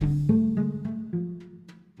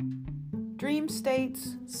dream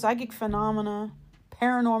states, psychic phenomena,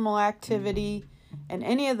 paranormal activity, and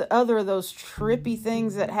any of the other of those trippy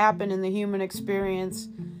things that happen in the human experience,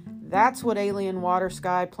 that's what Alien Water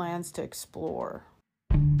Sky plans to explore.